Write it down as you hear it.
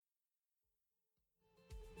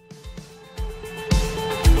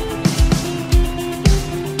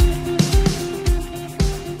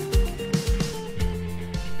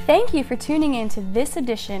Thank you for tuning in to this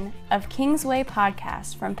edition of Kingsway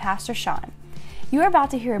Podcast from Pastor Sean. You are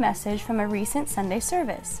about to hear a message from a recent Sunday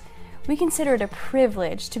service. We consider it a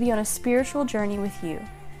privilege to be on a spiritual journey with you.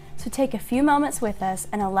 So take a few moments with us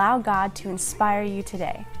and allow God to inspire you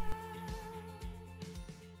today.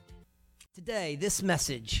 Today, this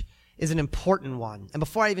message is an important one. And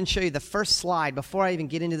before I even show you the first slide, before I even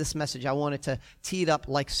get into this message, I wanted to tee it up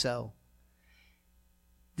like so.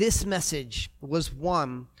 This message was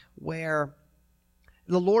one where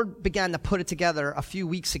the Lord began to put it together a few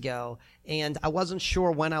weeks ago, and I wasn't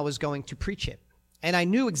sure when I was going to preach it. And I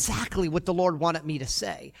knew exactly what the Lord wanted me to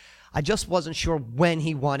say. I just wasn't sure when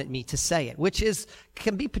He wanted me to say it, which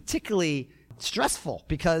can be particularly stressful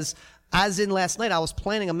because as in last night, I was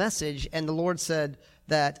planning a message, and the Lord said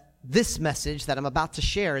that this message that I'm about to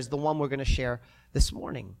share is the one we're going to share this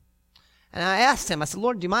morning. And I asked Him, I said,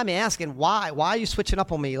 Lord, do you mind me asking why? Why are you switching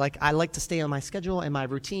up on me? Like, I like to stay on my schedule and my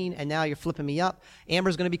routine, and now you're flipping me up.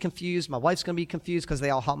 Amber's going to be confused. My wife's going to be confused because they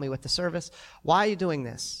all help me with the service. Why are you doing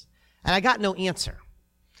this? And I got no answer.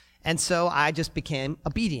 And so I just became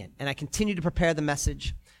obedient, and I continued to prepare the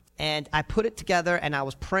message. And I put it together, and I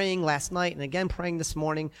was praying last night and again praying this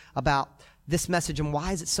morning about this message and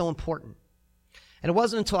why is it so important. And it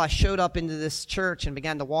wasn't until I showed up into this church and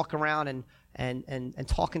began to walk around and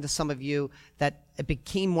talking to some of you that it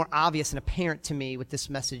became more obvious and apparent to me what this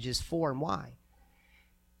message is for and why.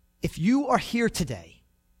 If you are here today,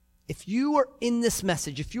 if you are in this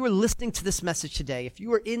message, if you are listening to this message today, if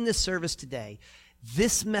you are in this service today,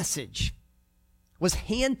 this message was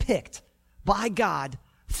handpicked by God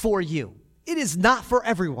for you. It is not for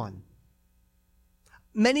everyone.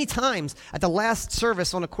 Many times at the last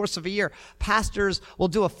service on the course of a year, pastors will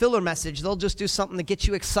do a filler message. They'll just do something to get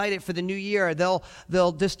you excited for the new year.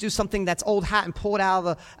 They'll just do something that's old hat and pull it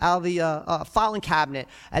out of the filing cabinet,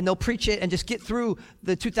 and they'll preach it and just get through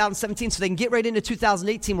the 2017 so they can get right into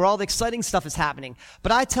 2018 where all the exciting stuff is happening.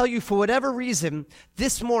 But I tell you, for whatever reason,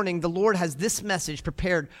 this morning the Lord has this message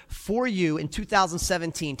prepared for you in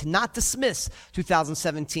 2017 to not dismiss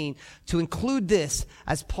 2017, to include this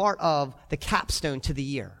as part of the capstone to the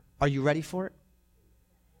year. Are you ready for it?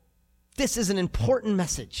 This is an important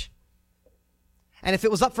message. And if it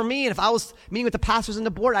was up for me, and if I was meeting with the pastors and the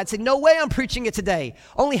board, I'd say, no way I'm preaching it today.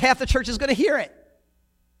 Only half the church is going to hear it.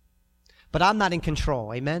 But I'm not in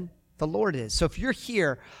control, amen? The Lord is. So if you're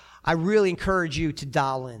here, I really encourage you to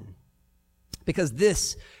dial in, because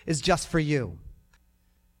this is just for you.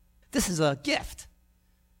 This is a gift.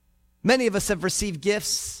 Many of us have received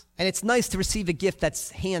gifts, and it's nice to receive a gift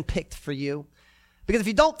that's handpicked for you. Because if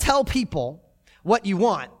you don't tell people what you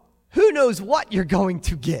want, who knows what you're going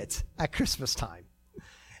to get at Christmas time?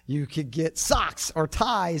 You could get socks or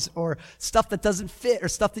ties or stuff that doesn't fit or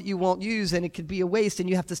stuff that you won't use, and it could be a waste, and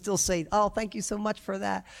you have to still say, oh, thank you so much for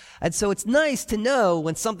that. And so it's nice to know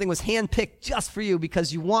when something was handpicked just for you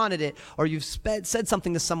because you wanted it, or you've said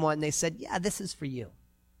something to someone and they said, yeah, this is for you.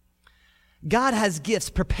 God has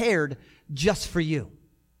gifts prepared just for you.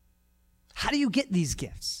 How do you get these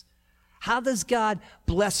gifts? How does God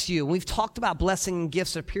bless you? We've talked about blessing and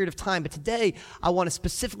gifts for a period of time, but today I want to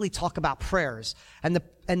specifically talk about prayers. And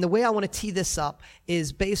the way I want to tee this up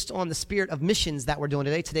is based on the spirit of missions that we're doing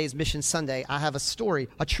today. Today is Mission Sunday. I have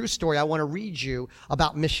a true story I want to read you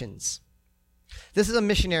about missions. This is a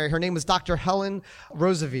missionary. Her name was Dr. Helen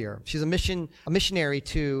Roseveare. She's a missionary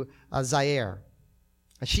to Zaire.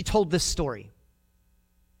 And she told this story.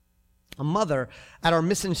 A mother at our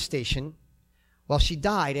mission station, well, she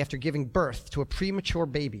died after giving birth to a premature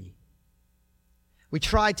baby. We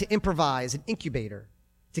tried to improvise an incubator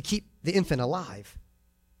to keep the infant alive,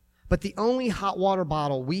 but the only hot water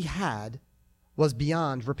bottle we had was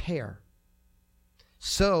beyond repair.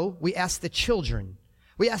 So we asked the children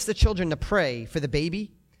to pray for the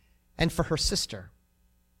baby and for her sister.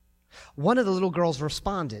 One of the little girls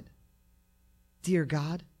responded, "Dear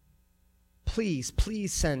God, please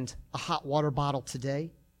send a hot water bottle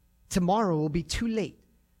today. Tomorrow will be too late,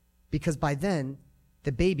 because by then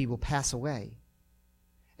the baby will pass away.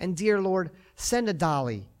 And dear Lord, send a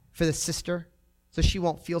dolly for the sister so she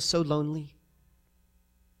won't feel so lonely."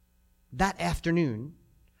 That afternoon,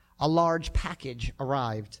 a large package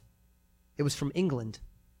arrived. It was from England.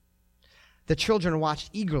 The children watched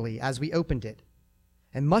eagerly as we opened it,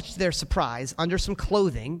 and much to their surprise, under some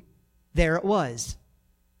clothing, there it was,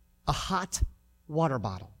 a hot water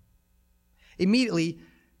bottle. Immediately,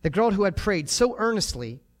 the girl who had prayed so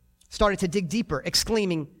earnestly started to dig deeper,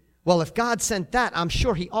 exclaiming, "Well, if God sent that, I'm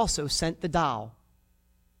sure He also sent the doll."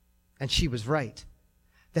 And she was right.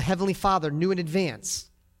 The Heavenly Father knew in advance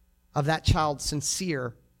of that child's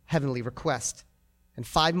sincere heavenly request. And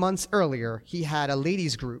 5 months earlier, he had a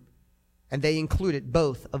ladies group, and they included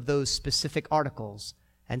both of those specific articles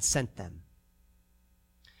and sent them.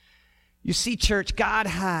 You see, church, God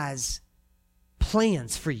has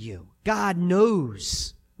plans for you. God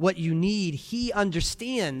knows what you need. He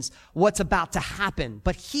understands what's about to happen,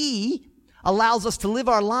 but he allows us to live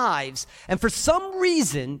our lives, and for some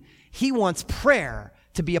reason, he wants prayer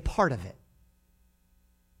to be a part of it.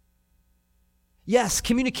 Yes,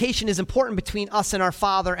 communication is important between us and our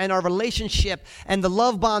Father, and our relationship and the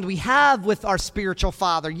love bond we have with our spiritual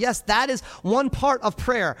Father. Yes, that is one part of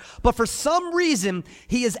prayer. But for some reason,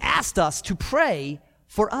 he has asked us to pray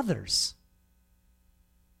for others.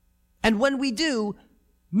 And when we do,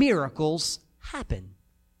 miracles happen.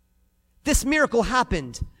 This miracle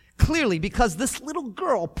happened clearly because this little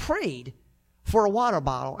girl prayed for a water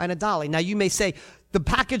bottle and a dolly. Now you may say, the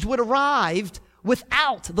package would have arrived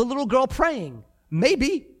without the little girl praying.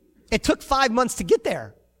 Maybe. It took 5 months to get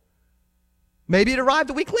there. Maybe it arrived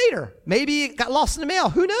a week later. Maybe it got lost in the mail.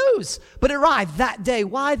 Who knows? But it arrived that day.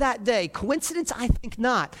 Why that day? Coincidence? I think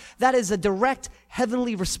not. That is a direct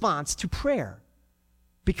heavenly response to prayer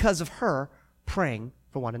because of her praying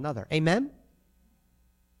for one another. Amen?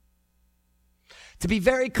 To be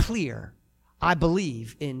very clear, I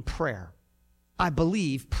believe in prayer. I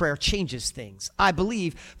believe prayer changes things. I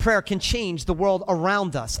believe prayer can change the world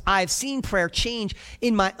around us. I've seen prayer change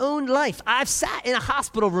in my own life. I've sat in a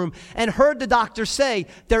hospital room and heard the doctor say,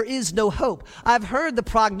 there is no hope. I've heard the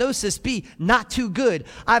prognosis be not too good.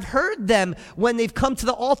 I've heard them when they've come to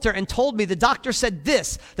the altar and told me the doctor said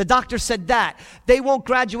this, the doctor said that. They won't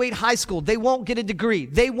graduate high school. They won't get a degree.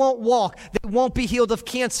 They won't walk. They won't be healed of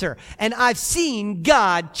cancer. And I've seen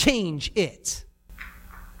God change it.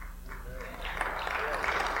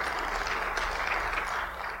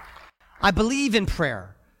 I believe in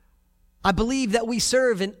prayer. I believe that we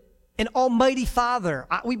serve an almighty Father.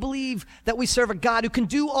 We believe that we serve a God who can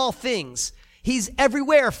do all things. He's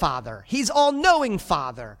everywhere Father. He's all-knowing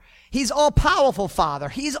Father. He's all-powerful Father.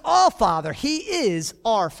 He's all Father. He is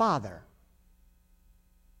our Father.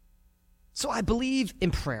 So I believe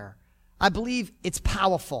in prayer. I believe it's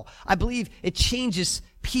powerful. I believe it changes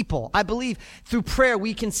people. I believe through prayer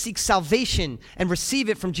we can seek salvation and receive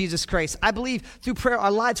it from Jesus Christ. I believe through prayer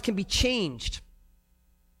our lives can be changed.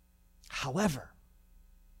 However,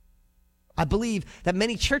 I believe that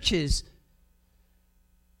many churches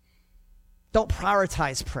don't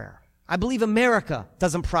prioritize prayer. I believe America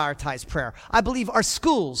doesn't prioritize prayer. I believe our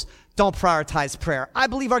schools don't prioritize prayer. I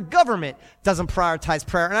believe our government doesn't prioritize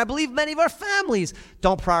prayer. And I believe many of our families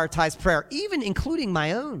don't prioritize prayer, even including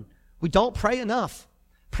my own. We don't pray enough.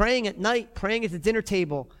 Praying at night, praying at the dinner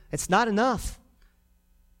table, it's not enough.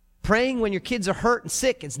 Praying when your kids are hurt and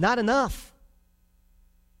sick, it's not enough.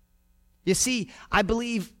 You see, I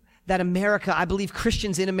believe that America, I believe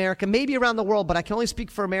Christians in America, maybe around the world, but I can only speak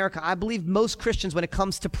for America. I believe most Christians, when it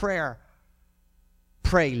comes to prayer,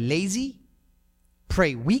 pray lazy,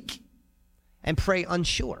 pray weak, and pray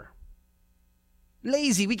unsure.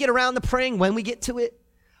 Lazy, we get around to praying when we get to it.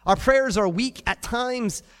 Our prayers are weak at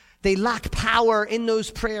times. They lack power in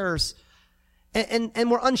those prayers. And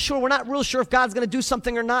we're unsure. We're not real sure if God's going to do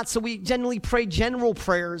something or not. So we generally pray general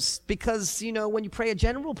prayers because, when you pray a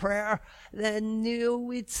general prayer, then,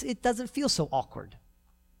 it doesn't feel so awkward.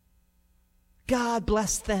 God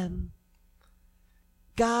bless them.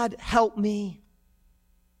 God help me.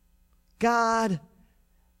 God,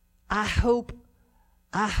 I hope,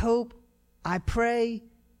 I pray,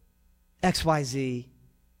 XYZ.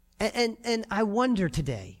 And I wonder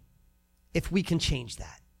today if we can change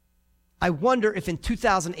that. I wonder if in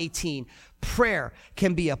 2018, prayer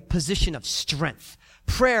can be a position of strength.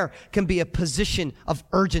 Prayer can be a position of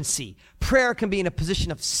urgency. Prayer can be in a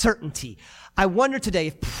position of certainty. I wonder today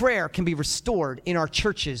if prayer can be restored in our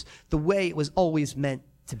churches the way it was always meant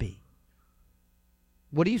to be.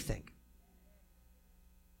 What do you think?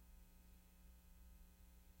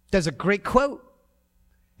 There's a great quote.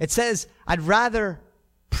 It says, I'd rather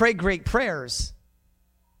pray great prayers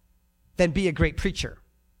than be a great preacher.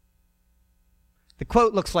 The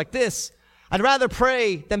quote looks like this. I'd rather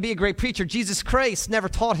pray than be a great preacher. Jesus Christ never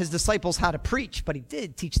taught his disciples how to preach, but he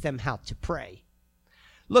did teach them how to pray.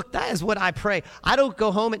 Look, that is what I pray. I don't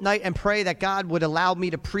go home at night and pray that God would allow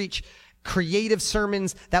me to preach creative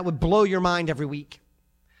sermons that would blow your mind every week.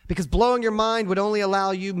 Because blowing your mind would only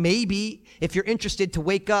allow you, maybe, if you're interested, to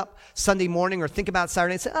wake up Sunday morning or think about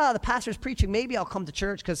Saturday and say, the pastor's preaching. Maybe I'll come to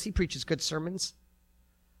church because he preaches good sermons.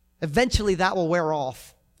 Eventually that will wear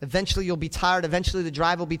off. Eventually you'll be tired. Eventually the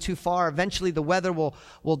drive will be too far. Eventually the weather will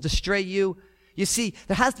distray you. You see,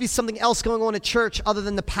 there has to be something else going on at church other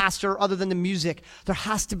than the pastor, other than the music. There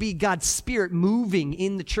has to be God's Spirit moving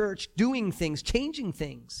in the church, doing things, changing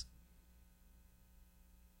things.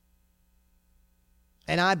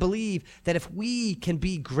 And I believe that if we can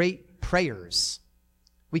be great prayers,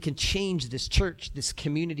 we can change this church, this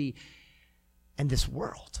community, and this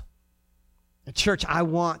world. A church, I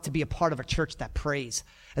want to be a part of a church that prays.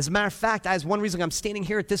 As a matter of fact, as one reason I'm standing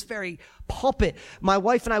here at this very pulpit, my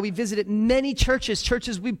wife and I, we visited many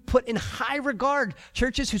churches we put in high regard,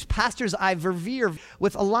 churches whose pastors I revere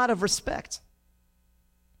with a lot of respect.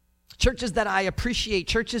 Churches that I appreciate,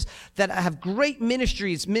 churches that have great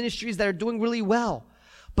ministries that are doing really well.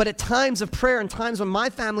 But at times of prayer and times when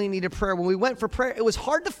my family needed prayer, when we went for prayer, it was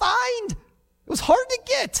hard to find. It was hard to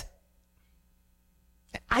get.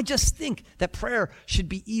 I just think that prayer should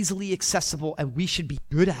be easily accessible and we should be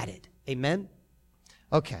good at it. Amen?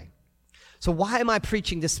 Okay. So why am I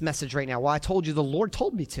preaching this message right now? Well, I told you the Lord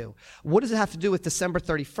told me to. What does it have to do with December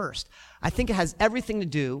 31st? I think it has everything to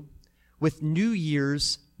do with New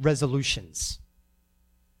Year's resolutions.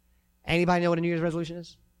 Anybody know what a New Year's resolution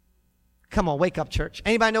is? Come on, wake up, church.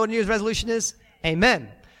 Anybody know what a New Year's resolution is? Amen.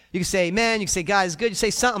 You can say amen, you can say God is good, you say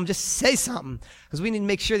something, just say something, because we need to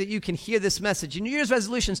make sure that you can hear this message. And New Year's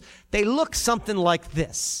resolutions, they look something like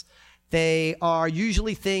this. They are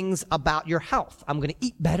usually things about your health. I'm going to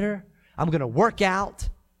eat better. I'm going to work out.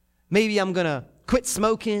 Maybe I'm going to quit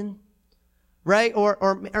smoking, right?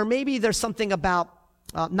 Or maybe there's something about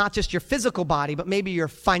not just your physical body, but maybe your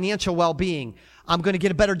financial well-being. I'm going to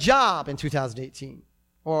get a better job in 2018.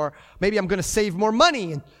 Or maybe I'm going to save more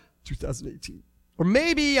money in 2018. Or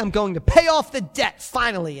maybe I'm going to pay off the debt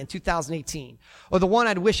finally in 2018. Or the one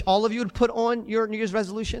I'd wish all of you would put on your New Year's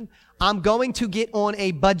resolution, I'm going to get on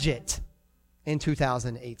a budget in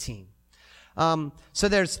 2018. So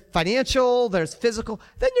there's financial, there's physical,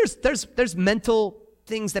 then there's mental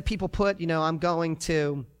things that people put, I'm going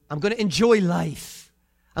to enjoy life.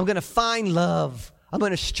 I'm going to find love. I'm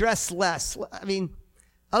going to stress less. I mean,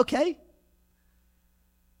 okay.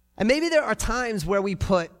 And maybe there are times where we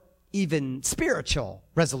put even spiritual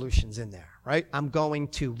resolutions in there, right? I'm going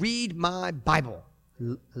to read my Bible.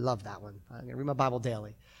 Love that one. I'm going to read my Bible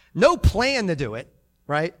daily. No plan to do it,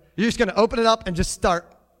 right? You're just going to open it up and just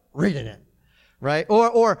start reading it, right?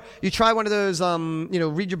 Or you try one of those,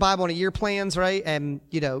 read your Bible in a year plans, right? And,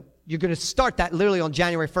 you're going to start that literally on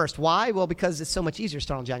January 1st. Why? Well, because it's so much easier to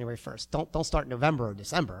start on January 1st. Don't start in November or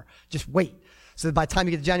December. Just wait. So that by the time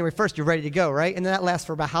you get to January 1st, you're ready to go, right? And then that lasts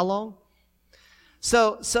for about how long?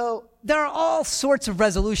 So there are all sorts of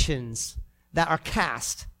resolutions that are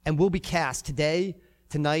cast and will be cast today,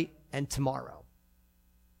 tonight, and tomorrow.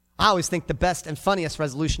 I always think the best and funniest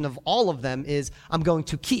resolution of all of them is I'm going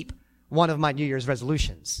to keep one of my New Year's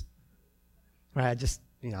resolutions. Right?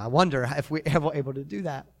 I wonder if we're ever able to do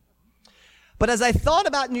that. But as I thought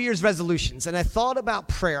about New Year's resolutions and I thought about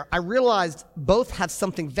prayer, I realized both have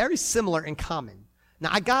something very similar in common. Now,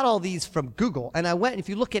 I got all these from Google, and I went, and if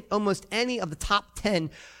you look at almost any of the top 10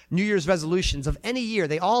 New Year's resolutions of any year,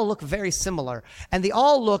 they all look very similar, and they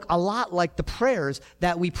all look a lot like the prayers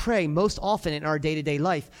that we pray most often in our day-to-day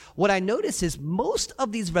life. What I notice is most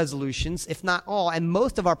of these resolutions, if not all, and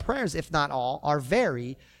most of our prayers, if not all, are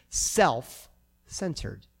very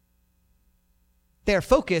self-centered. They're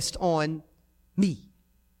focused on me.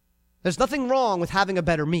 There's nothing wrong with having a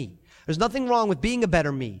better me. There's nothing wrong with being a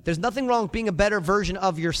better me. There's nothing wrong with being a better version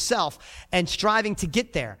of yourself and striving to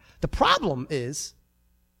get there. The problem is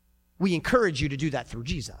we encourage you to do that through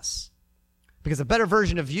Jesus. Because a better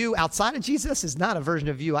version of you outside of Jesus is not a version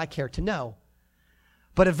of you I care to know.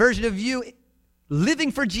 But a version of you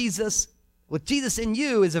living for Jesus, with Jesus in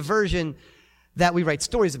you, is a version that we write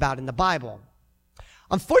stories about in the Bible.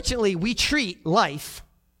 Unfortunately, we treat life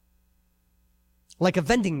like a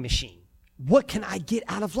vending machine. What can I get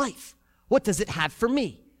out of life? What does it have for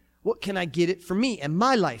me? What can I get it for me and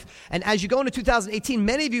my life? And as you go into 2018,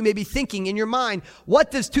 many of you may be thinking in your mind, what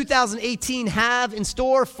does 2018 have in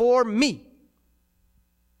store for me?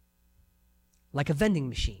 Like a vending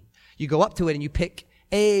machine. You go up to it and you pick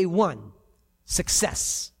A1,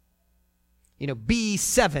 success.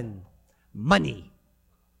 B7, money.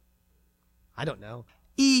 I don't know.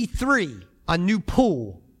 E3, a new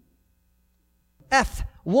pool.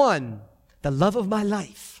 F1, the love of my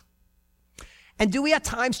life. And do we at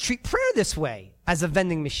times treat prayer this way, as a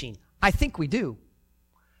vending machine? I think we do.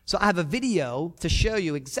 So I have a video to show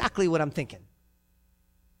you exactly what I'm thinking.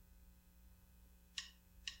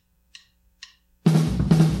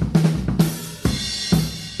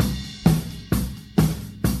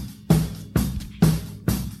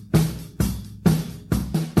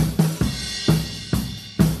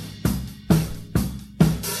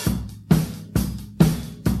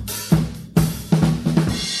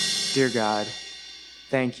 Dear God,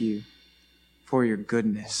 thank you for your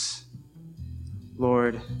goodness.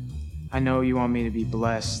 Lord, I know you want me to be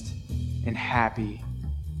blessed and happy.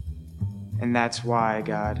 And that's why,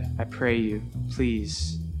 God, I pray you,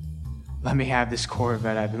 please, let me have this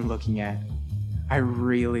Corvette I've been looking at. I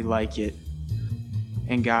really like it.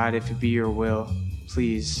 And God, if it be your will,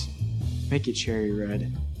 please make it cherry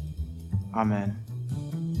red. Amen.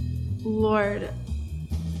 Lord,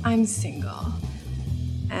 I'm single,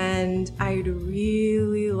 and I'd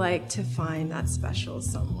really like to find that special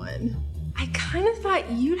someone. I kind of thought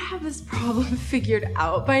you'd have this problem figured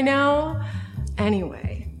out by now.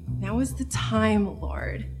 Anyway, now is the time,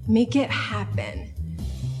 Lord. Make it happen.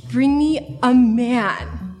 Bring me a man.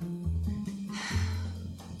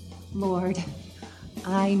 Lord,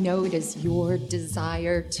 I know it is your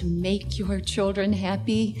desire to make your children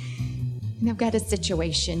happy, and I've got a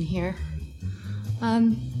situation here.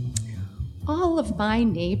 All of my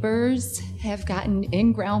neighbors have gotten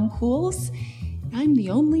in-ground pools. I'm the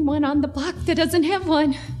only one on the block that doesn't have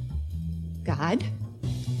one. God,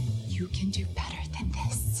 you can do better than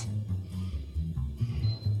this.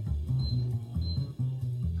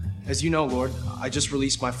 As you know, Lord, I just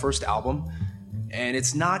released my first album, and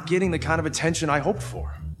it's not getting the kind of attention I hoped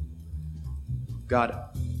for. God,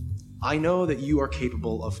 I know that you are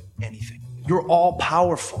capable of anything. You're all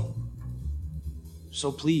powerful.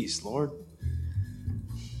 So please, Lord,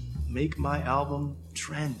 make my album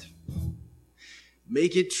trend.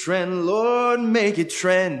 Make it trend, Lord, make it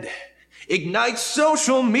trend. Ignite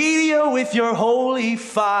social media with your holy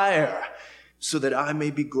fire, so that I may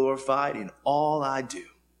be glorified in all I do.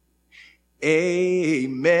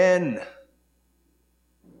 Amen.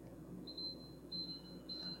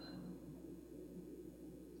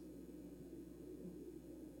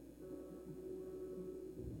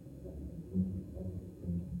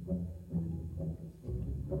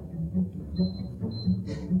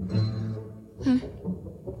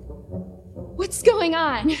 What's going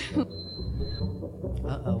on?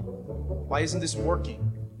 Uh-oh. Why isn't this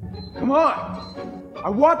working? Come on! I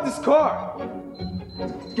want this car!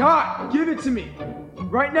 God, give it to me!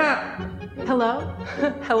 Right now! Hello?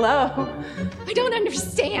 Hello? I don't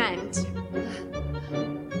understand.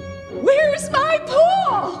 Where's my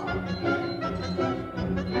pool?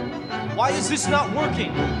 Why is this not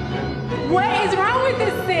working? What is wrong with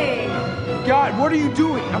this thing? God, what are you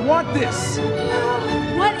doing? I want this!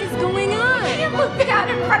 What is going on? I can't look bad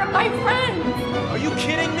in front of my friends. Are you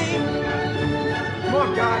kidding me? Come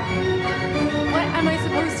on, God! What am I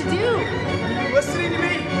supposed to do? Are you listening to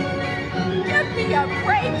me? Give me a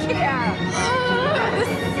break here. This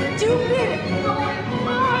is stupid.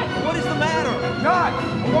 What is the matter? God,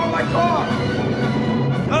 I want my car!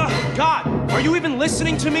 God, are you even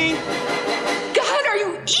listening to me? God, are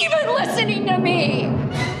you even listening to me?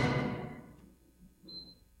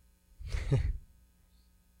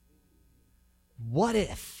 What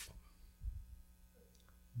if?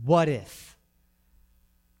 What if?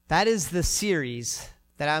 That is the series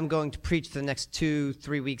that I'm going to preach the next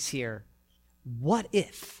 2-3 weeks here. What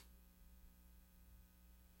if?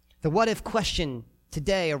 The what if question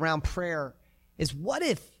today around prayer is what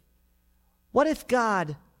if? What if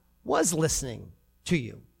God was listening to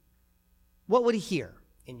you? What would he hear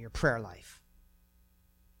in your prayer life?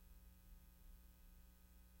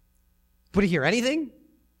 Would he hear anything?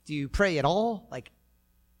 Do you pray at all? Like,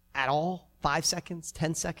 at all? 5 seconds?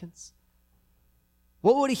 10 seconds?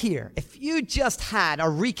 What would he hear if you just had a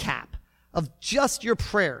recap of just your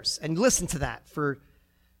prayers and listened to that for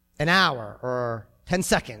an hour or 10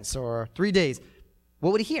 seconds or 3 days?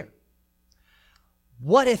 What would he hear?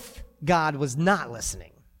 What if God was not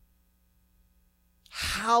listening?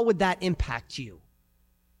 How would that impact you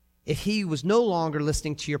if he was no longer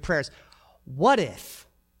listening to your prayers? What if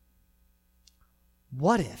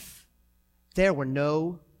there were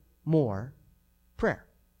no more prayer?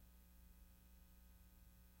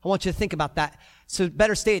 I want you to think about that. So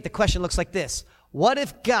better state, the question looks like this. What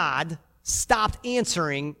if God stopped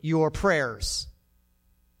answering your prayers?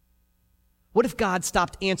 What if God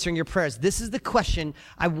stopped answering your prayers? This is the question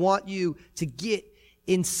I want you to get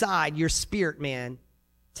inside your spirit, man,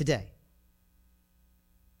 today.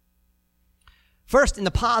 First, in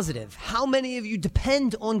the positive, how many of you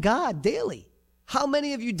depend on God daily? How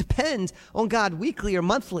many of you depend on God weekly or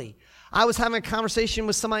monthly? I was having a conversation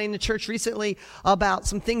with somebody in the church recently about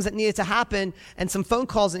some things that needed to happen and some phone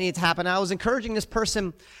calls that needed to happen. I was encouraging this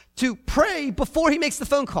person to pray before he makes the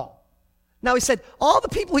phone call. Now, he said, all the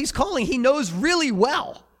people he's calling, he knows really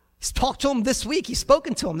well. He's talked to them this week. He's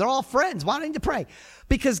spoken to them. They're all friends. Why do I need to pray?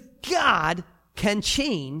 Because God can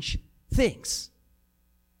change things.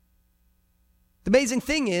 The amazing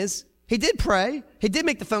thing is, he did pray, he did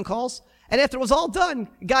make the phone calls, and after it was all done,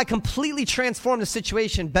 God completely transformed the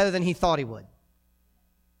situation better than he thought he would.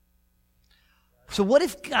 So what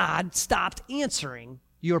if God stopped answering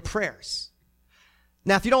your prayers?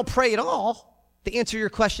 Now, if you don't pray at all, the answer to your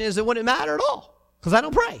question is it wouldn't matter at all, because I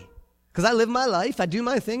don't pray. Because I live my life, I do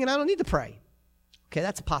my thing, and I don't need to pray. Okay,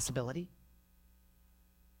 that's a possibility.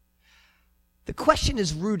 The question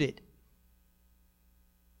is rooted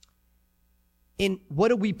in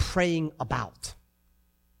what are we praying about?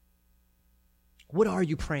 What are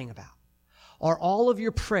you praying about? Are all of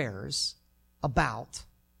your prayers about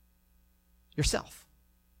yourself?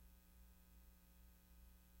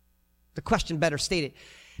 The question better stated,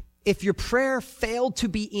 if your prayer failed to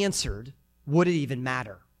be answered, would it even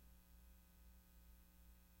matter?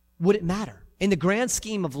 Would it matter? In the grand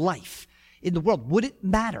scheme of life, in the world, would it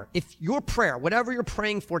matter if your prayer, whatever you're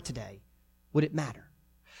praying for today, would it matter?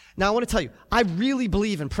 Now, I want to tell you, I really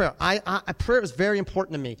believe in prayer. Prayer is very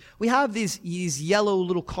important to me. We have these yellow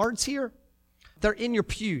little cards here. They're in your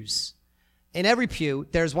pews. In every pew,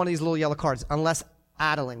 there's one of these little yellow cards, unless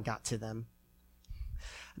Adeline got to them.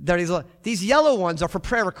 These yellow ones are for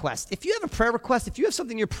prayer requests. If you have a prayer request, if you have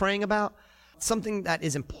something you're praying about, something that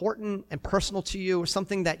is important and personal to you, or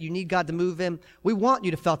something that you need God to move in, we want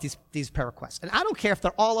you to fill out these prayer requests. And I don't care if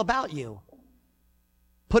they're all about you.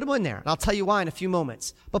 Put them in there, and I'll tell you why in a few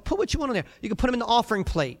moments. But put what you want in there. You can put them in the offering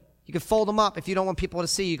plate. You can fold them up if you don't want people to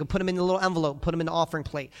see. You can put them in the little envelope and put them in the offering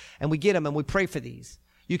plate. And we get them, and we pray for these.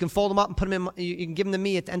 You can fold them up and put them in. You can give them to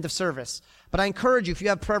me at the end of service. But I encourage you, if you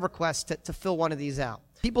have prayer requests, to fill one of these out.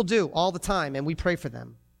 People do all the time, and we pray for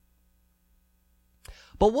them.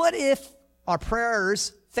 But what if our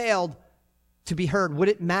prayers failed to be heard? Would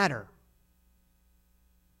it matter?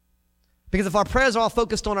 Because if our prayers are all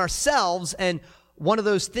focused on ourselves, and one of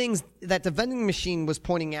those things that the vending machine was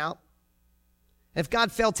pointing out, if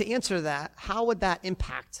God failed to answer that, how would that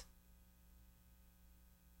impact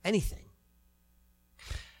anything?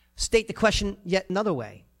 State the question yet another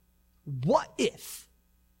way. What if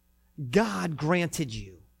God granted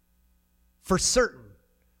you, for certain,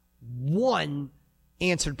 one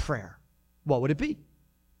answered prayer? What would it be?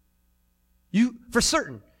 For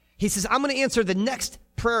certain. He says, I'm going to answer the next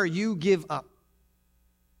prayer you give up.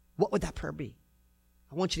 What would that prayer be?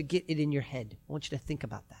 I want you to get it in your head. I want you to think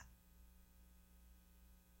about that.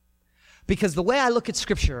 Because the way I look at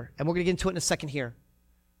Scripture, and we're going to get into it in a second here,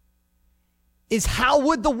 is how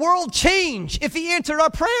would the world change if he answered our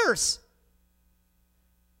prayers?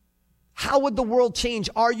 How would the world change?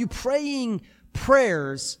 Are you praying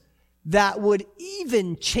prayers that would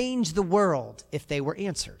even change the world if they were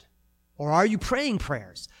answered? Or are you praying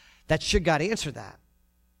prayers that, should God answer that,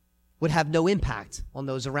 would have no impact on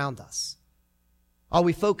those around us? Are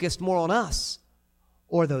we focused more on us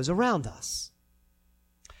or those around us?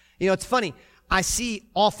 You know, it's funny. I see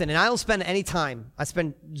often, and I don't spend any time. I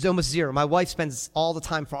spend almost zero. My wife spends all the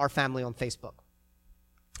time for our family on Facebook.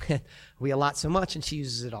 We allot so much, and she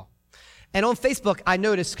uses it all. And on Facebook, I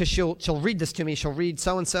notice, because she'll read this to me. She'll read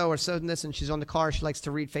so-and-so or so-and-this, and she's on the car. She likes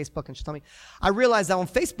to read Facebook, and she'll tell me. I realize that on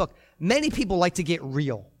Facebook, many people like to get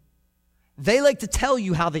real. They like to tell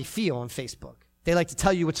you how they feel on Facebook. They like to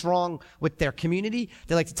tell you what's wrong with their community.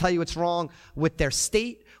 They like to tell you what's wrong with their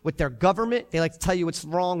state, with their government. They like to tell you what's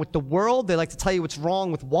wrong with the world. They like to tell you what's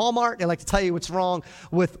wrong with Walmart. They like to tell you what's wrong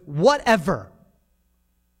with whatever.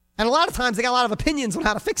 And a lot of times they got a lot of opinions on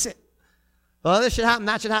how to fix it. Well, this should happen,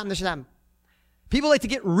 that should happen, this should happen. People like to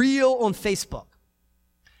get real on Facebook.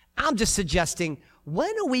 I'm just suggesting, when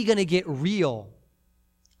are we going to get real,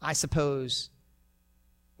 I suppose,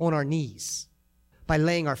 on our knees by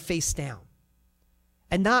laying our face down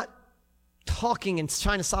and not talking and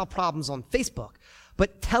trying to solve problems on Facebook,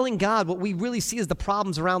 but telling God what we really see as the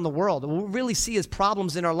problems around the world, what we really see as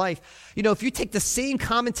problems in our life. You know, if you take the same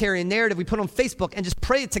commentary and narrative we put on Facebook and just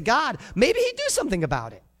pray it to God, maybe he'd do something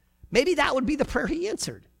about it. Maybe that would be the prayer he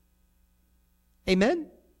answered. Amen?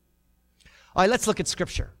 All right, let's look at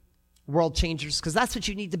Scripture. World changers, because that's what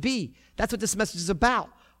you need to be. That's what this message is about.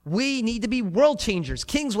 We need to be world changers.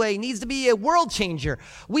 Kingsway needs to be a world changer.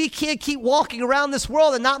 We can't keep walking around this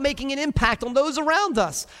world and not making an impact on those around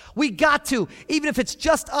us. We got to, even if it's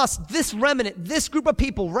just us, this remnant, this group of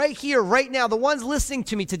people right here, right now, the ones listening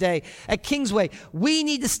to me today at Kingsway, we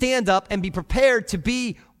need to stand up and be prepared to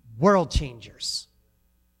be world changers.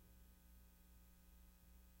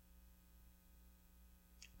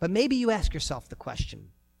 But maybe you ask yourself the question,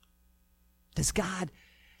 does God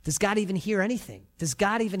even hear anything? Does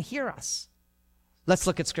God even hear us? Let's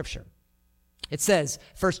look at Scripture. It says,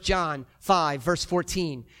 1 John 5, verse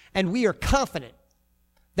 14, and we are confident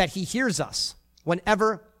that he hears us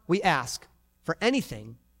whenever we ask for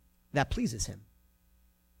anything that pleases him.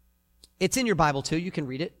 It's in your Bible too. You can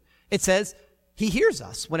read it. It says he hears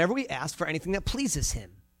us whenever we ask for anything that pleases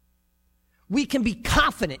him. We can be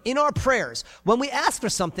confident in our prayers when we ask for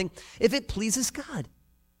something if it pleases God.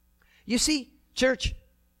 You see, church,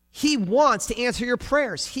 he wants to answer your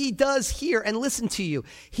prayers. He does hear and listen to you.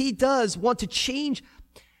 He does want to change.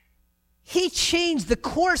 He changed the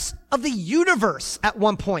course of the universe at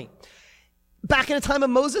one point. Back in the time of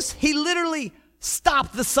Moses, he literally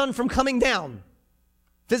stopped the sun from coming down.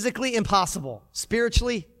 Physically impossible.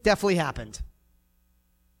 Spiritually, definitely happened.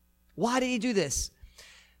 Why did he do this?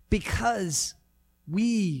 Because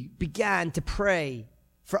we began to pray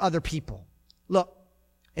for other people. Look,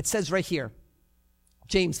 it says right here,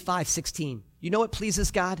 James 5:16. You know what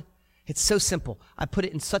pleases God? It's so simple. I put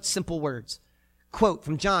it in such simple words. Quote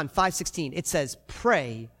from John 5:16. It says,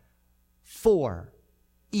 pray for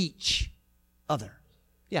each other.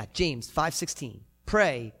 Yeah, James 5:16.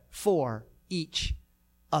 Pray for each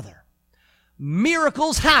other.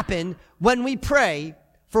 Miracles happen when we pray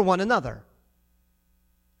for one another.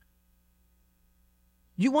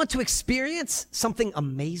 You want to experience something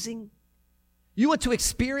amazing? You want to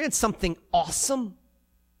experience something awesome?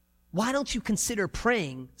 Why don't you consider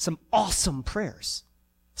praying some awesome prayers?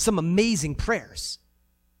 Some amazing prayers?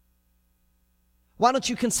 Why don't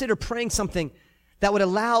you consider praying something that would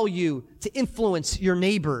allow you to influence your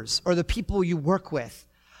neighbors or the people you work with,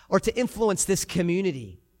 or to influence this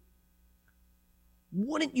community?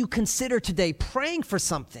 Wouldn't you consider today praying for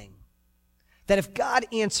something that if God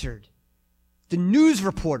answered, the news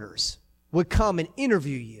reporters would come and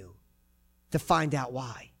interview you to find out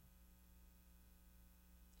why?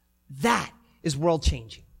 That is world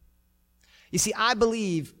changing. You see, I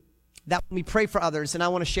believe that when we pray for others, and I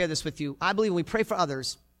want to share this with you, I believe when we pray for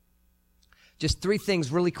others, just three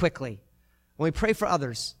things really quickly. When we pray for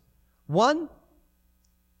others, one,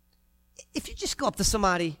 if you just go up to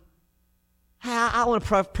somebody, hey, I want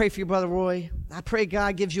to pray for you, Brother Roy. I pray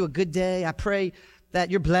God gives you a good day. I pray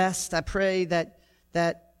that you're blessed. I pray that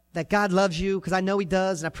God loves you, because I know he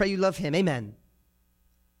does, and I pray you love him. Amen.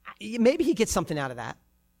 Maybe he gets something out of that.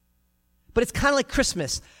 But it's kind of like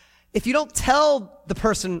Christmas. If you don't tell the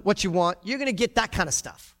person what you want, you're going to get that kind of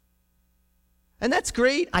stuff. And that's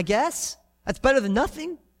great, I guess. That's better than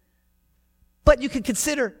nothing. But you could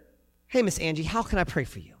consider, hey, Miss Angie, how can I pray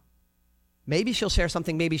for you? Maybe she'll share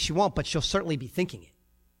something, maybe she won't, but she'll certainly be thinking it.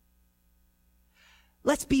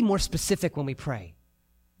 Let's be more specific when we pray.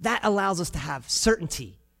 That allows us to have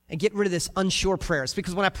certainty and get rid of this unsure prayers.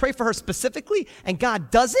 Because when I pray for her specifically and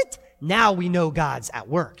God does it, now we know God's at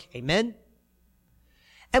work. Amen?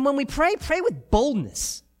 And when we pray with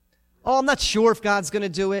boldness. Oh, I'm not sure if God's going to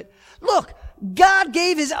do it. Look, God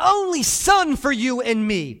gave his only son for you and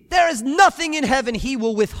me. There is nothing in heaven he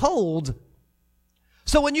will withhold.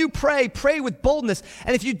 So when you pray with boldness.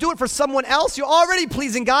 And if you do it for someone else, you're already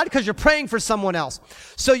pleasing God because you're praying for someone else.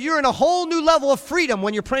 So you're in a whole new level of freedom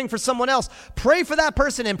when you're praying for someone else. Pray for that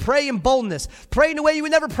person and pray in boldness. Pray in a way you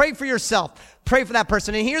would never pray for yourself. Pray for that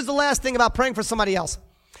person. And here's the last thing about praying for somebody else.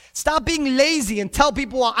 Stop being lazy and tell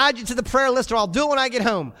people I'll add you to the prayer list or I'll do it when I get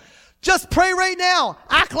home. Just pray right now.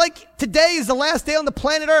 Act like today is the last day on the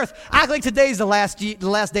planet Earth. Act like today is the last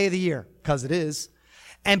day of the year, because it is.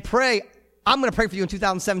 And pray. I'm going to pray for you in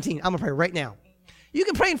 2017. I'm going to pray right now. You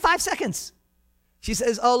can pray in 5 seconds. She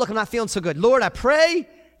says, oh, look, I'm not feeling so good. Lord, I pray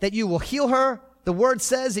that you will heal her. The word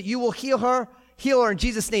says that you will heal her. Heal her in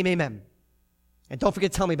Jesus' name, amen. And don't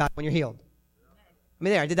forget to tell me about it when you're healed. I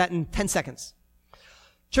mean, there, I did that in 10 seconds.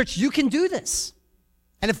 Church, you can do this.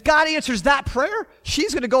 And if God answers that prayer,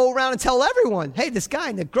 she's going to go around and tell everyone, hey, this guy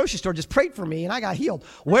in the grocery store just prayed for me and I got healed.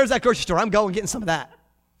 Where's that grocery store? I'm going getting some of that.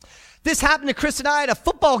 This happened to Chris and I at a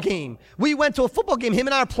football game. We went to a football game. Him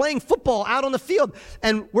and I are playing football out on the field,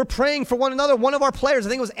 and we're praying for one another. One of our players, I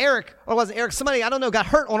think it was Eric, or was it Eric? Somebody, I don't know, got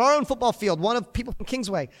hurt on our own football field. One of people from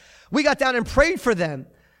Kingsway. We got down and prayed for them.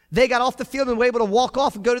 They got off the field and were able to walk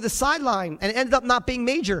off and go to the sideline, and it ended up not being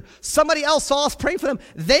major. Somebody else saw us praying for them.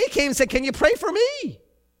 They came and said, can you pray for me?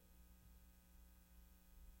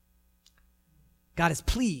 God is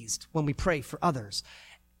pleased when we pray for others.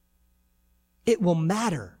 It will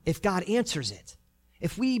matter if God answers it.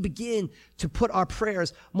 If we begin to put our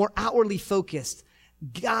prayers more outwardly focused,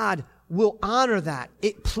 God will honor that.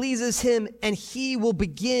 It pleases him, and he will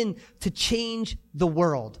begin to change the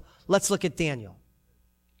world. Let's look at Daniel,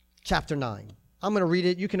 chapter 9. I'm going to read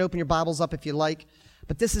it. You can open your Bibles up if you like,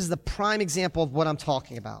 but this is the prime example of what I'm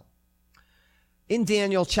talking about. In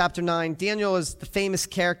Daniel chapter 9, Daniel is the famous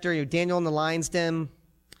character, Daniel in the lion's den.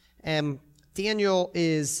 And Daniel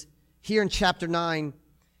is here in chapter 9.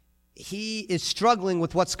 he is struggling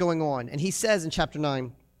with what's going on. And he says in chapter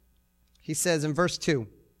 9, he says in verse 2,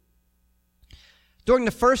 during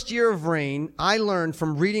the first year of reign, I learned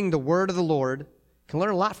from reading the word of the Lord. Can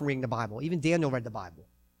learn a lot from reading the Bible. Even Daniel read the Bible.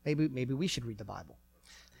 Maybe we should read the Bible.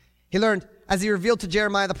 He learned, as he revealed to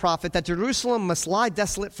Jeremiah the prophet, that Jerusalem must lie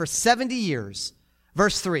desolate for 70 years.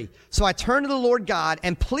 Verse 3, so I turned to the Lord God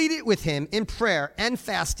and pleaded with him in prayer and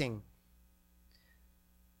fasting.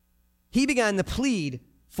 He began to plead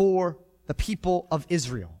for the people of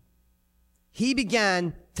Israel. He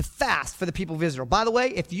began to fast for the people of Israel. By the way,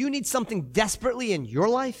 if you need something desperately in your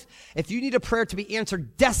life, if you need a prayer to be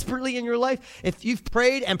answered desperately in your life, if you've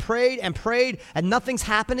prayed and prayed and prayed and nothing's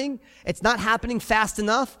happening, it's not happening fast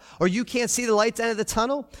enough, or you can't see the light at the end of the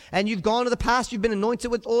tunnel, and you've gone to the past, you've been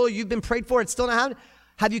anointed with oil, you've been prayed for, it's still not happening,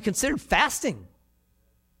 have you considered fasting?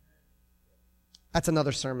 That's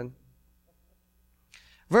another sermon.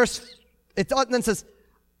 It then says,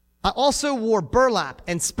 I also wore burlap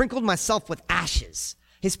and sprinkled myself with ashes.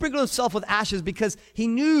 He sprinkled himself with ashes because he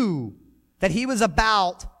knew that he was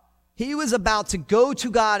about to go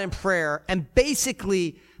to God in prayer and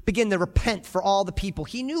basically begin to repent for all the people.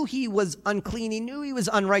 He knew he was unclean. He knew he was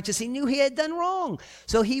unrighteous. He knew he had done wrong.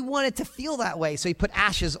 So he wanted to feel that way. So he put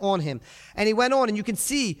ashes on him. And he went on, and you can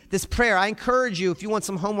see this prayer. I encourage you, if you want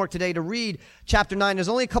some homework today, to read chapter 9. There's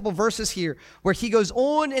only a couple verses here where he goes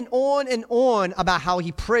on and on and on about how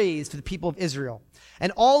he prays for the people of Israel.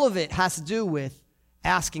 And all of it has to do with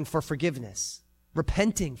asking for forgiveness,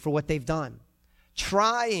 repenting for what they've done,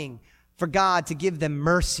 trying for God to give them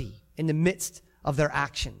mercy in the midst of their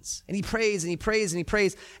actions. And he prays and he prays and he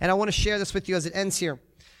prays. And I want to share this with you as it ends here.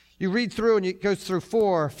 You read through and it goes through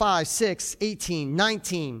 4, 5, 6, 18,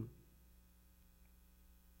 19.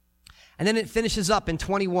 And then it finishes up in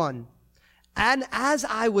 21. And as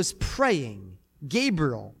I was praying,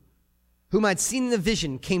 Gabriel, whom I'd seen in the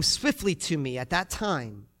vision, came swiftly to me at that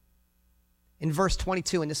time. In verse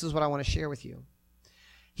 22, and this is what I want to share with you.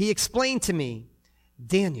 He explained to me,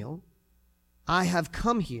 Daniel, I have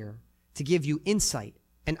come here to give you insight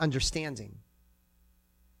and understanding.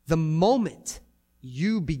 The moment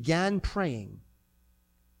you began praying,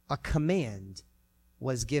 a command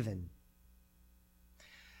was given.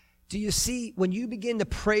 Do you see, when you begin to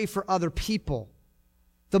pray for other people,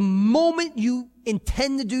 the moment you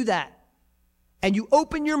intend to do that, and you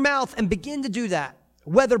open your mouth and begin to do that,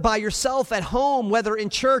 whether by yourself at home, whether in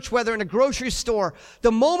church, whether in a grocery store,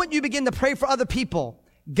 the moment you begin to pray for other people,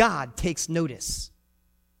 God takes notice.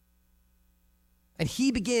 And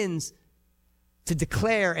he begins to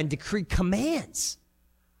declare and decree commands,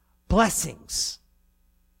 blessings,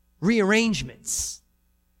 rearrangements,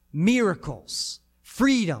 miracles,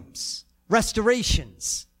 freedoms,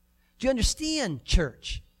 restorations. Do you understand,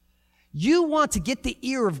 church? You want to get the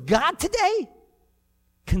ear of God today?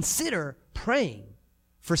 Consider praying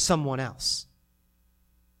for someone else.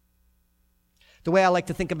 The way I like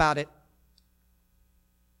to think about it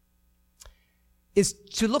is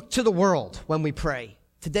to look to the world when we pray.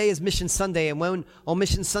 Today is Mission Sunday, and when on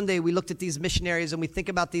Mission Sunday we looked at these missionaries and we think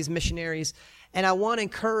about these missionaries, and I want to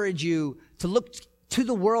encourage you to look to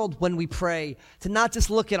the world when we pray, to not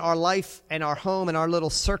just look at our life and our home and our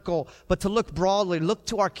little circle, but to look broadly, look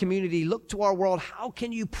to our community, look to our world. How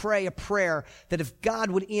can you pray a prayer that if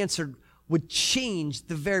God would answer, would change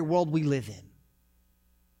the very world we live in?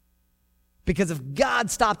 Because if God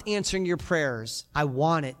stopped answering your prayers, I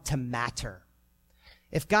want it to matter.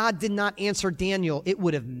 If God did not answer Daniel, it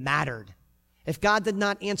would have mattered. If God did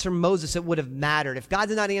not answer Moses, it would have mattered. If God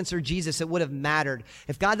did not answer Jesus, it would have mattered.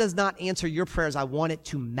 If God does not answer your prayers, I want it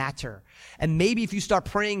to matter. And maybe if you start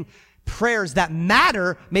praying prayers that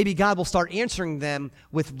matter, maybe God will start answering them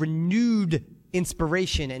with renewed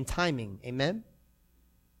inspiration and timing. Amen?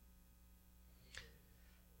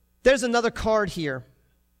 There's another card here.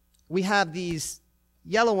 We have these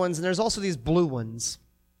yellow ones, and there's also these blue ones.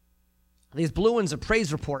 These blue ones are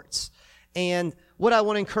praise reports. And what I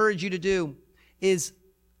want to encourage you to do is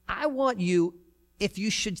I want you, if you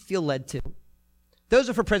should feel led to, those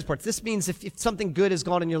are for praise reports. This means if something good has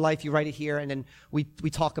gone in your life, you write it here, and then we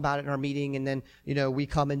talk about it in our meeting, and then, we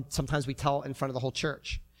come and sometimes we tell in front of the whole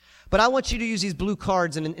church. But I want you to use these blue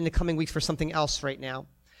cards in the coming weeks for something else right now.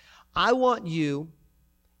 I want you,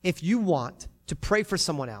 if you want to pray for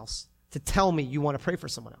someone else, to tell me you want to pray for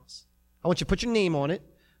someone else. I want you to put your name on it.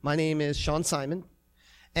 My name is Sean Simon.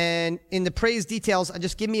 And in the praise details,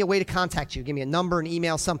 just give me a way to contact you. Give me a number, an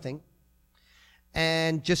email, something.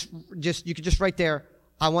 And just you could just write there,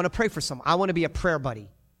 I want to pray for someone. I want to be a prayer buddy.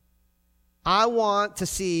 I want to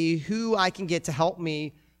see who I can get to help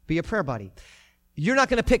me be a prayer buddy. You're not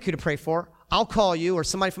going to pick who to pray for. I'll call you, or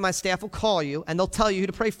somebody from my staff will call you, and they'll tell you who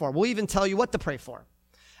to pray for. We'll even tell you what to pray for.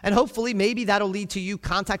 And hopefully, maybe that'll lead to you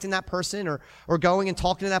contacting that person or going and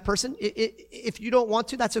talking to that person. If you don't want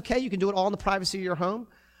to, that's okay. You can do it all in the privacy of your home.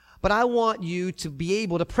 But I want you to be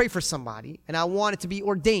able to pray for somebody, and I want it to be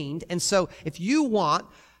ordained. And so if you want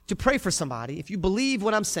to pray for somebody, if you believe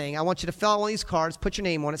what I'm saying, I want you to fill out one of these cards, put your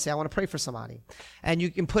name on it, say, I want to pray for somebody. And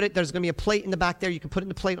you can put it, there's going to be a plate in the back there. You can put it in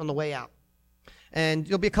the plate on the way out. And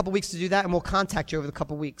it'll be a couple weeks to do that, and we'll contact you over the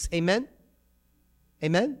couple weeks. Amen?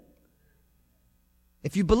 Amen?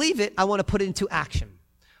 If you believe it, I want to put it into action.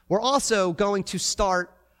 We're also going to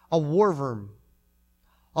start a war room.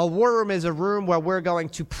 A war room is a room where we're going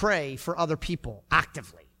to pray for other people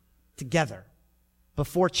actively, together,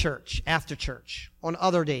 before church, after church, on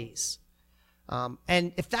other days.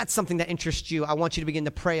 And if that's something that interests you, I want you to begin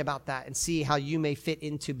to pray about that and see how you may fit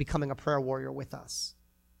into becoming a prayer warrior with us.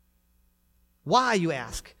 Why, you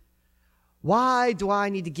ask? Why do I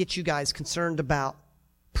need to get you guys concerned about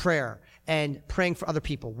prayer and praying for other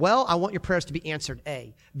people? Well, I want your prayers to be answered,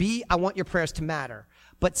 A. B, I want your prayers to matter.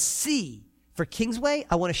 But C, for Kingsway,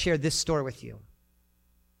 I want to share this story with you.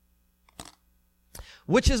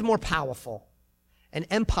 Which is more powerful, an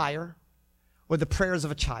empire or the prayers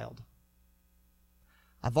of a child?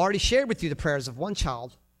 I've already shared with you the prayers of one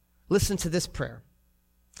child. Listen to this prayer.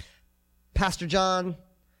 Pastor Jonathan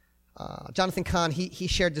Kahn, he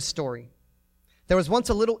shared this story. There was once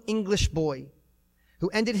a little English boy who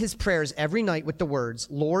ended his prayers every night with the words,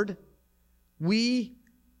 Lord, we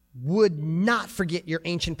would not forget your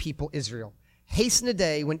ancient people, Israel. Hasten a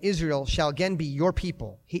day when Israel shall again be your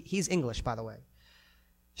people. He's English, by the way.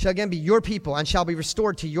 Shall again be your people and shall be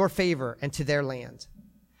restored to your favor and to their land.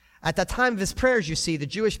 At the time of his prayers, you see, the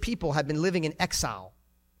Jewish people had been living in exile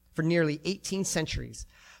for nearly 18 centuries.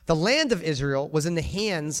 The land of Israel was in the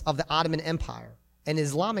hands of the Ottoman Empire, an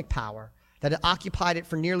Islamic power that had occupied it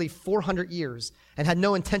for nearly 400 years and had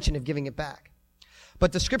no intention of giving it back.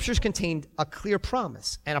 But the scriptures contained a clear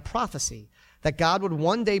promise and a prophecy that God would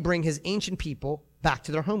one day bring his ancient people back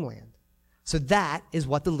to their homeland. So that is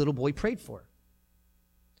what the little boy prayed for.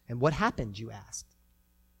 And what happened, you asked?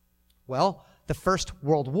 Well, the First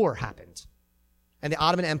World War happened, and the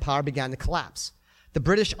Ottoman Empire began to collapse. The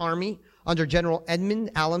British Army, under General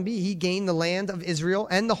Edmund Allenby, he gained the land of Israel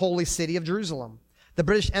and the holy city of Jerusalem. The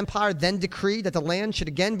British Empire then decreed that the land should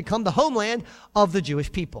again become the homeland of the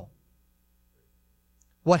Jewish people.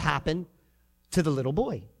 What happened to the little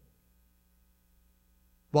boy?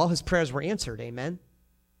 Well, his prayers were answered, amen?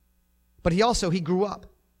 But he grew up,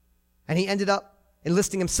 and he ended up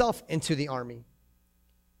enlisting himself into the army.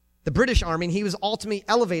 The British Army, and he was ultimately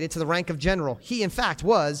elevated to the rank of general. He, in fact,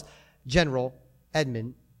 was General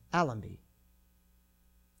Edmund Allenby.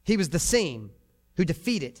 He was the same who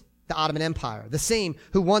defeated the Ottoman Empire, the same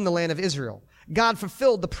who won the land of Israel. God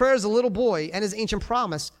fulfilled the prayers of the little boy and his ancient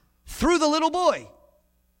promise through the little boy.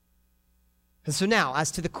 And so now,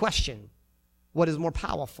 as to the question, what is more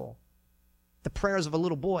powerful, the prayers of a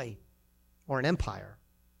little boy or an empire?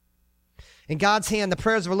 In God's hand, the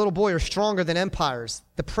prayers of a little boy are stronger than empires.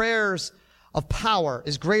 The prayers of power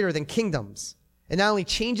is greater than kingdoms. It not only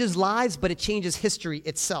changes lives, but it changes history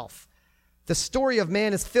itself. The story of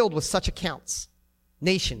man is filled with such accounts.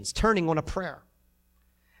 Nations turning on a prayer.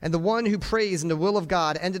 And the one who prays in the will of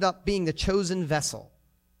God ended up being the chosen vessel,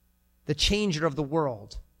 the changer of the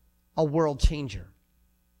world, a world changer.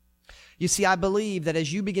 You see, I believe that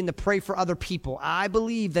as you begin to pray for other people, I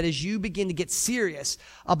believe that as you begin to get serious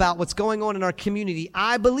about what's going on in our community,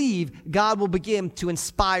 I believe God will begin to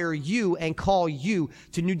inspire you and call you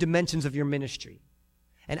to new dimensions of your ministry.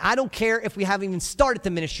 And I don't care if we haven't even started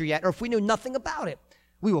the ministry yet or if we know nothing about it.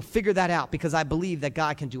 We will figure that out because I believe that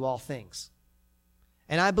God can do all things.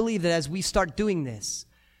 And I believe that as we start doing this,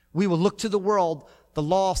 we will look to the world, the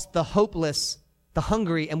lost, the hopeless, the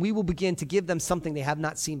hungry, and we will begin to give them something they have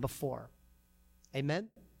not seen before. Amen?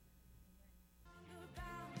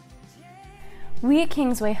 We at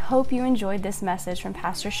Kingsway hope you enjoyed this message from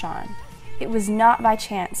Pastor Sean. It was not by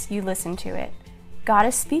chance you listened to it. God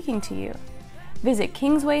is speaking to you. Visit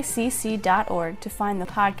kingswaycc.org to find the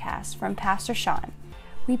podcast from Pastor Sean.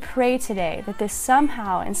 We pray today that this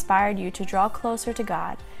somehow inspired you to draw closer to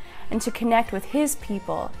God and to connect with His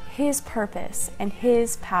people, His purpose, and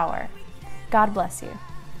His power. God bless you.